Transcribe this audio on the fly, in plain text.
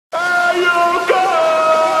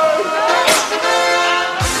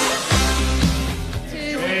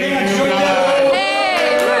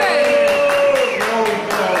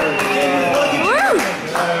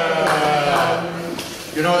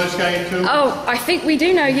say too? Oh, I think we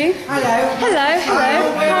do know you. Hello. Hello,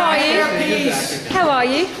 hello. How are you? How are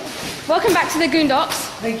you? Welcome back to the Goondocks.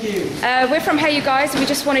 Thank you. We're from HeyUGuys. We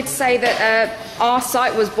just wanted to say that our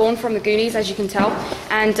site was born from the Goonies, as you can tell,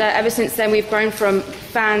 and ever since then we've grown from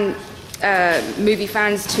movie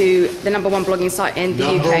fans to the #1 blogging site in the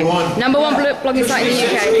UK. Number one blogging site in the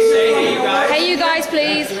UK. Hey you guys,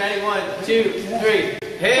 please. Ready? 1, 2, 3.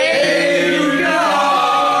 Hey, you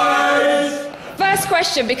guys! First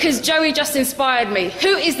question, because Joey just inspired me.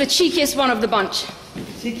 Who is the cheekiest one of the bunch?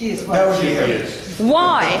 Cheekiest one. That was you.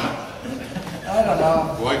 Why? I don't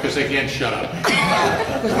know. Why? Because they can't shut up.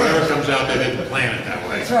 Whatever comes out, they didn't plan it that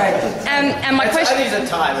way. That's right. And my question. I think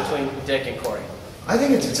it's a tie between Dick and Corey. I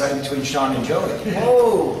think it's a tie between Sean and Joey.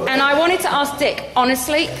 Oh. And I wanted to ask Dick,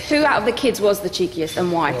 honestly, who out of the kids was the cheekiest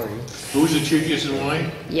and why? Who's the cheekiest and why?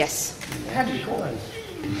 Yes. It had to be Corey.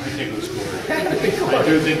 I think it was Corey. I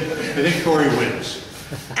think Corey wins.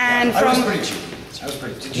 And I was from pretty cheeky. I was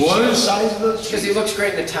pretty. Did you see the size of those cheeks? Because he looks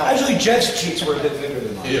great in the towel. Actually, Jeff's cheeks were a bit bigger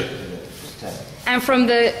than mine. Yeah. and from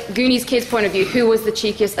the Goonies kids' point of view, who was the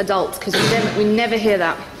cheekiest adult? Because we never hear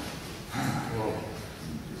that.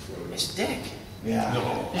 It's Dick. Yeah.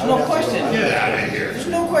 No. There's no question. Get out of here. There's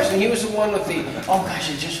no question. He was the one with the. Oh gosh,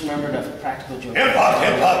 I just remembered a practical joke. Hip hop,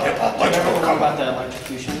 hip hop, hip hop. Let's Remember go. about the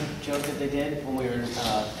electrocution joke that they did when we were in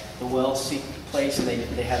the well place and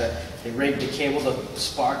they rigged the cable to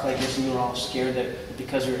spark like this and we were all scared that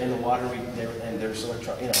because we were in the water and there was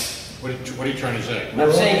electron. What are you trying to say?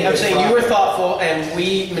 I'm saying you were thoughtful and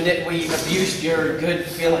we abused your good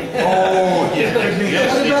feeling. Oh, yeah.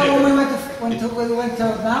 Yes, What he about did. when we went to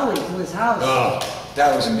Maui to his house? Oh,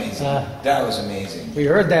 That was amazing. That was amazing. We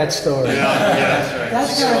heard that story. yeah. That's right.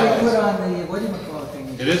 That's gotta be put on the whatchamacallit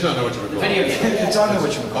thing. It is on the what you call Video it. game. It's on there,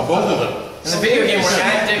 what you Oh, call both of them. In the video game, we're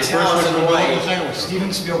at Dick's The first house in one was Hawaii. the second one.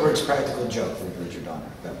 Steven Spielberg's practical joke with Richard Donner.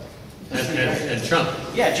 And Chunk.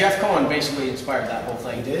 Yeah, Jeff Cohen basically inspired that whole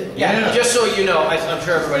thing. He did? Yeah, Yeah. just so you know, I'm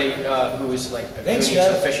sure everybody who is like a Thanks, Goonies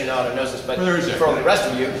Jeff. aficionado knows this, but Well, there is that. for the rest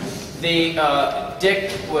of you,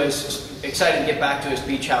 Dick was excited to get back to his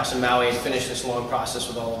beach house in Maui and finish this long process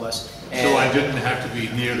with all of us. And So I didn't have to be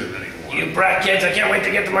near them anymore. you brat kids, I can't wait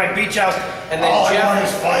to get to my beach house. And then All I want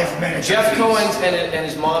is 5 minutes. Jeff of Cohen peace. and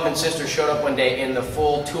his mom and sister showed up one day in the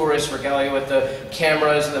full tourist regalia with the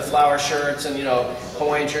cameras and the flower shirts and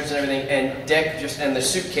Hawaiian shirts and everything. And Dick and the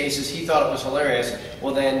suitcases, he thought it was hilarious.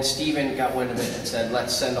 Well, then Steven got wind of it and said,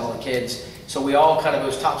 "Let's send all the kids." So we all it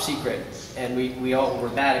was top secret, and we all were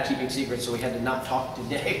bad at keeping secrets, so we had to not talk to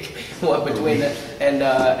Dick between it. And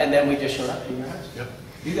then we just showed up in your house. Yep.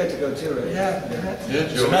 You got to go too, right? Yeah. Yeah,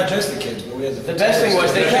 So Joey. not just the kids, but we had The best thing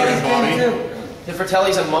was they Fratelli's came. Bobby. The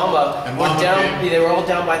Fratellis and Mama And were Mama down. came. They were all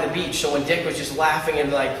down by the beach. So when Dick was just laughing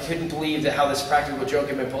and couldn't believe how this practical joke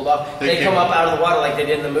had been pulled off, They they come came. up out of the water like they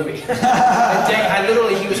did in the movie. And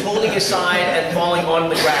Dick, he was holding his sign and falling on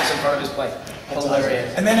the grass in front of his plane.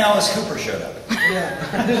 Hilarious. And then Alice Cooper showed up.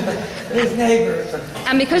 His neighbor.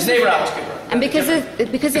 And because His neighbor Alice Cooper. And because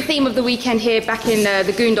the theme of the weekend here back in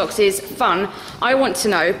the Goondocks is fun, I want to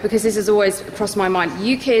know, because this has always crossed my mind,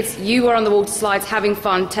 you kids, you were on the water slides having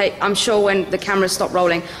fun, I'm sure when the cameras stopped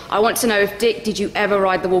rolling. I want to know if, Dick, did you ever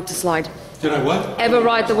ride the water slide? Did I what? Ever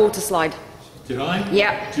ride the water slide? Did I?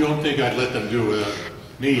 Yeah. You don't think I'd let them do it without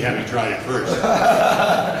me having tried it first?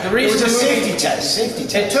 The It reason was a the movie- safety test. Safety It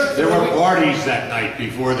test. took There were parties that night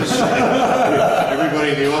before the slide.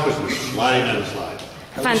 Everybody in the office was sliding on the slide.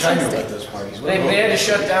 I wish I knew Fantastic. about those parties. They had to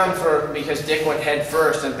shut down because Dick went head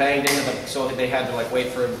first and banged into them, so they had to wait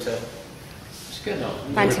for him to. It's good though.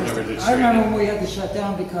 Fantastic. Never did I straighten remember it. when we had to shut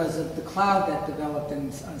down because of the cloud that developed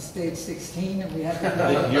on stage 16, and we had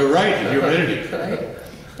to You're right, the humidity.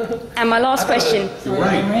 And my last question, You're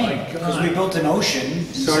right. rain. Because we built an ocean.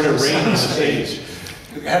 It started raining on the stage.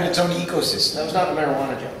 It had its own ecosystem. That was not a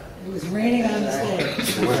marijuana joke. It was raining on the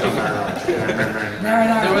stage. There was no marijuana.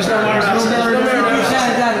 There was no marijuana.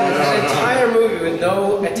 marijuana. An entire movie with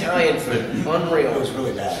no Italian food. It Unreal. was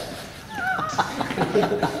really bad.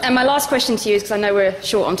 and my last question to you, because I know we're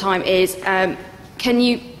short on time, is can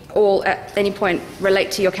you all at any point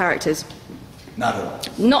relate to your characters? Not at all.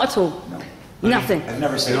 Not at all. No. Nothing. I've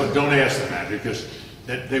never seen it. Don't ask them that because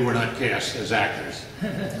they were not cast as actors.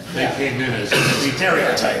 They came in as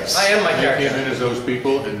Stereotypes. I am my They came character. in as those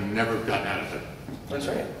people and never gotten out of it. That's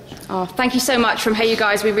right. Oh, thank you so much from Hey You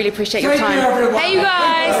Guys. We really appreciate your Thank you, time. everyone. Hey You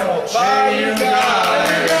Guys. Bye, you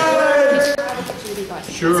guys.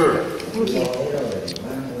 Sure.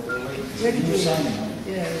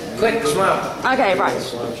 Click, smile. Okay,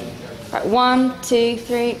 right. Right, 1, 2,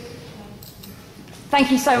 3.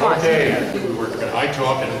 Thank you so much. Okay. I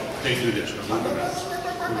talk and they do this.